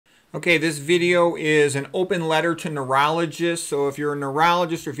Okay, this video is an open letter to neurologists. So if you're a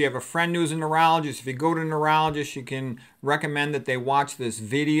neurologist or if you have a friend who's a neurologist, if you go to a neurologist, you can recommend that they watch this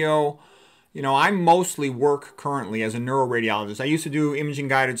video. You know, I mostly work currently as a neuroradiologist. I used to do imaging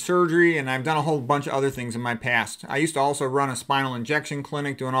guided surgery, and I've done a whole bunch of other things in my past. I used to also run a spinal injection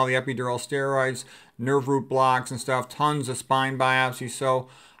clinic doing all the epidural steroids, nerve root blocks and stuff, tons of spine biopsies. So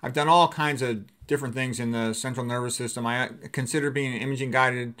I've done all kinds of different things in the central nervous system. I consider being an imaging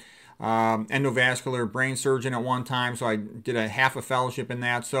guided endovascular brain surgeon at one time, so I did a half a fellowship in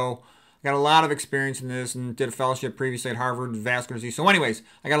that. So I got a lot of experience in this and did a fellowship previously at Harvard Vascular Disease. So anyways,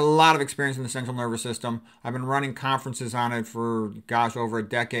 I got a lot of experience in the central nervous system. I've been running conferences on it for, gosh, over a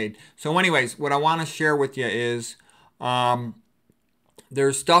decade. So anyways, what I want to share with you is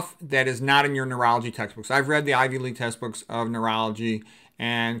there's stuff that is not in your neurology textbooks. I've read the Ivy League textbooks of neurology,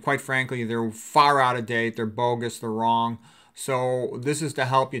 and quite frankly, they're far out of date. They're bogus. They're wrong. So this is to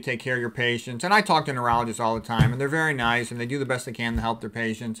help you take care of your patients. And I talk to neurologists all the time, and they're very nice, and they do the best they can to help their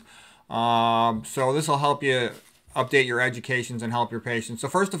patients. So this will help you update your educations and help your patients. So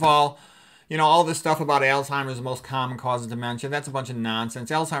first of all, you know, all this stuff about Alzheimer's is the most common cause of dementia. That's a bunch of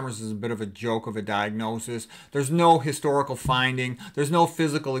nonsense. Alzheimer's is a bit of a joke of a diagnosis. There's no historical finding. There's no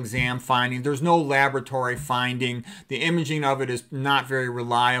physical exam finding. There's no laboratory finding. The imaging of it is not very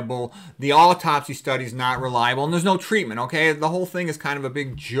reliable. The autopsy study is not reliable. And there's no treatment, okay? The whole thing is kind of a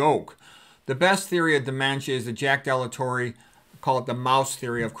big joke. The best theory of dementia is the Jack Dellatore, call it the mouse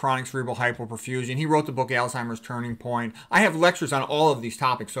theory of chronic cerebral hypoperfusion. He wrote the book Alzheimer's Turning Point. I have lectures on all of these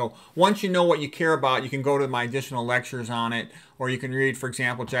topics. So once you know what you care about, you can go to my additional lectures on it, or you can read, for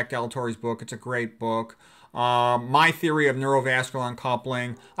example, Jack Dellatore's book. It's a great book. My theory of neurovascular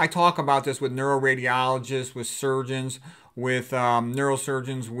uncoupling. I talk about this with neuroradiologists, with surgeons, with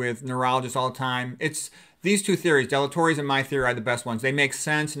neurosurgeons, with neurologists all the time. It's these two theories, Dellatore's and my theory, are the best ones. They make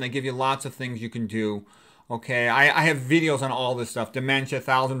sense and they give you lots of things you can do. Okay, I have videos on all this stuff. Dementia,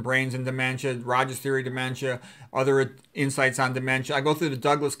 1,000 Brains in Dementia, Rogers Theory Dementia, other insights on dementia. I go through the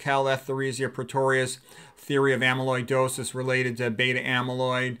Douglas Kell Atheresia Pretorius theory of amyloidosis related to beta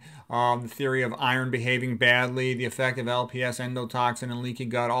amyloid, the theory of iron behaving badly, the effect of LPS, endotoxin, and leaky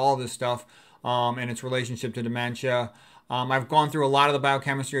gut, all this stuff, and its relationship to dementia. I've gone through a lot of the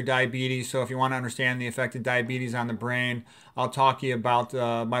biochemistry of diabetes, so if you want to understand the effect of diabetes on the brain, I'll talk to you about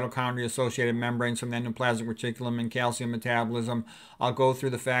mitochondria-associated membranes from the endoplasmic reticulum and calcium metabolism. I'll go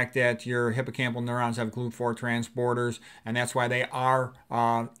through the fact that your hippocampal neurons have GLUT4 transporters, and that's why they are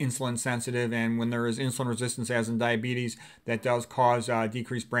insulin sensitive, and when there is insulin resistance, as in diabetes, that does cause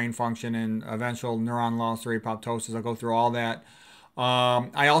decreased brain function and eventual neuron loss or apoptosis. I'll go through all that.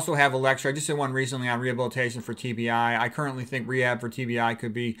 I also have a lecture. I just did one recently on rehabilitation for TBI. I currently think rehab for TBI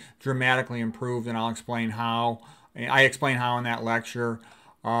could be dramatically improved, and I'll explain how. I explain how in that lecture.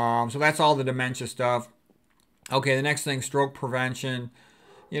 So that's all the dementia stuff. Okay, the next thing, stroke prevention.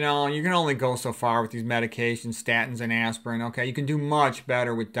 You know, you can only go so far with these medications, statins and aspirin. Okay, you can do much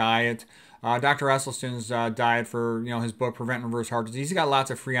better with diet. Dr. Esselstyn's diet for, his book, Prevent and Reverse Heart Disease. He's got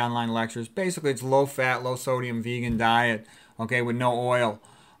lots of free online lectures. Basically, it's low-fat, low-sodium vegan diet, okay, with no oil.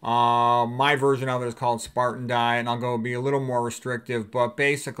 My version of it is called Spartan diet, and I'll go be a little more restrictive. But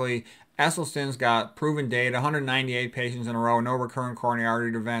basically, Esselstyn's got proven data, 198 patients in a row, no recurrent coronary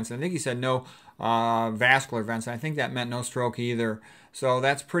artery events. And I think he said no vascular events. And I think that meant no stroke either. So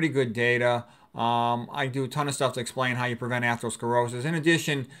that's pretty good data. I do a ton of stuff to explain how you prevent atherosclerosis. In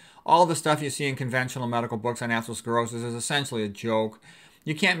addition, all the stuff you see in conventional medical books on atherosclerosis is essentially a joke.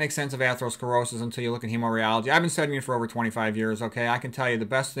 You can't make sense of atherosclerosis until you look at hemorrheology. I've been studying it for over 25 years, okay? I can tell you the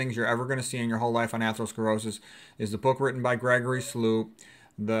best things you're ever going to see in your whole life on atherosclerosis is the book written by Gregory Sloop.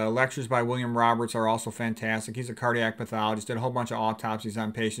 The lectures by William Roberts are also fantastic. He's a cardiac pathologist, did a whole bunch of autopsies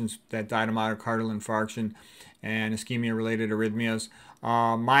on patients that died of myocardial infarction and ischemia-related arrhythmias.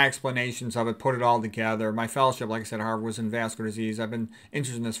 My explanations of it, put it all together. My fellowship, like I said, at Harvard, was in vascular disease. I've been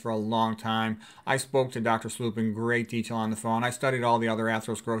interested in this for a long time. I spoke to Dr. Sloop in great detail on the phone. I studied all the other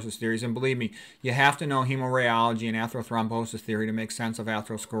atherosclerosis theories, and believe me, you have to know hemorrheology and atherothrombosis theory to make sense of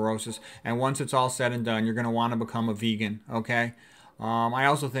atherosclerosis. And once it's all said and done, you're going to want to become a vegan, okay? I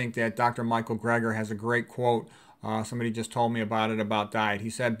also think that Dr. Michael Greger has a great quote. Somebody just told me about it, about diet.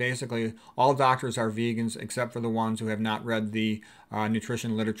 He said basically all doctors are vegans except for the ones who have not read the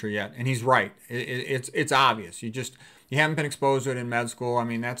nutrition literature yet. And he's right. It's obvious. You haven't been exposed to it in med school. I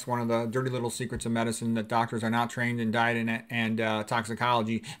mean, that's one of the dirty little secrets of medicine, that doctors are not trained in diet and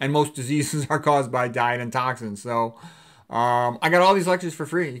toxicology. And most diseases are caused by diet and toxins. So I got all these lectures for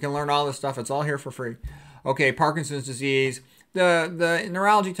free. You can learn all this stuff. It's all here for free. Okay, Parkinson's disease. The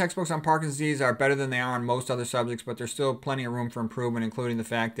neurology textbooks on Parkinson's disease are better than they are on most other subjects, but there's still plenty of room for improvement, including the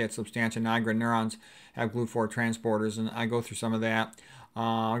fact that substantia nigra neurons have GLUT4 transporters, and I go through some of that.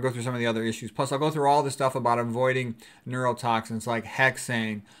 I'll go through some of the other issues. Plus, I'll go through all the stuff about avoiding neurotoxins like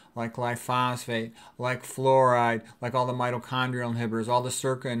hexane, like glyphosate, like fluoride, like all the mitochondrial inhibitors, all the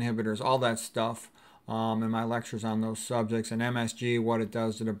SERCA inhibitors, all that stuff in my lectures on those subjects, and MSG, what it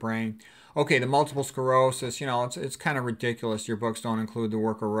does to the brain. Okay, the multiple sclerosis, it's kind of ridiculous. Your books don't include the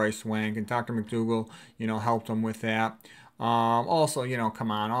work of Roy Swank, and Dr. McDougall, helped them with that. Also,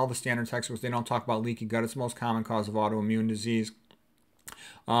 come on, all the standard textbooks, they don't talk about leaky gut. It's the most common cause of autoimmune disease.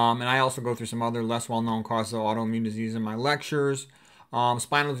 And I also go through some other less well-known causes of autoimmune disease in my lectures.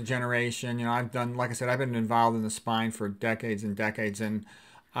 Spinal degeneration, like I said, I've been involved in the spine for decades and decades, and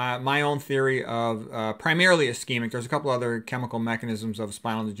my own theory of primarily ischemic. There's a couple other chemical mechanisms of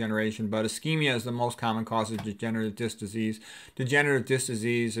spinal degeneration, but ischemia is the most common cause of degenerative disc disease. Degenerative disc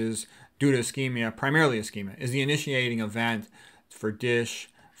disease is due to ischemia, primarily ischemia, is the initiating event for DISH,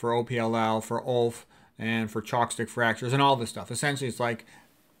 for OPLL, for ULF, and for chalk stick fractures, and all this stuff. Essentially, it's like,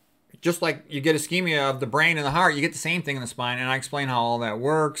 just like you get ischemia of the brain and the heart, you get the same thing in the spine, and I explain how all that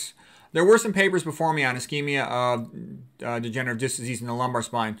works. There were some papers before me on ischemia of degenerative disc disease in the lumbar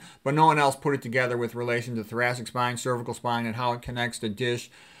spine, but no one else put it together with relation to thoracic spine, cervical spine, and how it connects to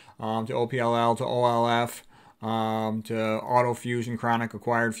DISH, to OPLL, to OLF, to autofusion, chronic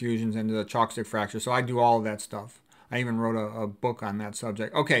acquired fusions, and to the chalk stick fracture. So I do all of that stuff. I even wrote a book on that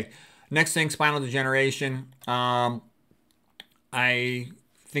subject. Okay, next thing, spinal degeneration. I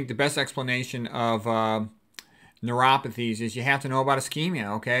think the best explanation of neuropathies is you have to know about ischemia,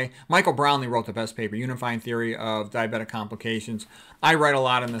 okay? Michael Brownlee wrote the best paper, Unifying Theory of Diabetic Complications. I write a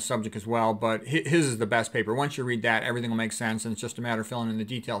lot on this subject as well, but his is the best paper. Once you read that, everything will make sense, and it's just a matter of filling in the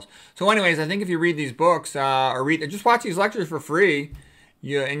details. So anyways, I think if you read these books, or just watch these lectures for free,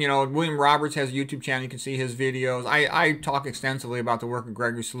 William Roberts has a YouTube channel. You can see his videos. I talk extensively about the work of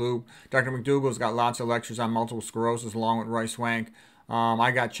Gregory Sloop. Dr. McDougall's got lots of lectures on multiple sclerosis along with Roy Swank.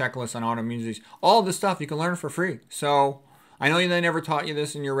 I got checklists on autoimmune disease. All this stuff you can learn for free. So I know they never taught you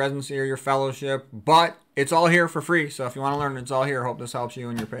this in your residency or your fellowship, but it's all here for free. So if you want to learn, it's all here. Hope this helps you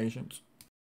and your patients.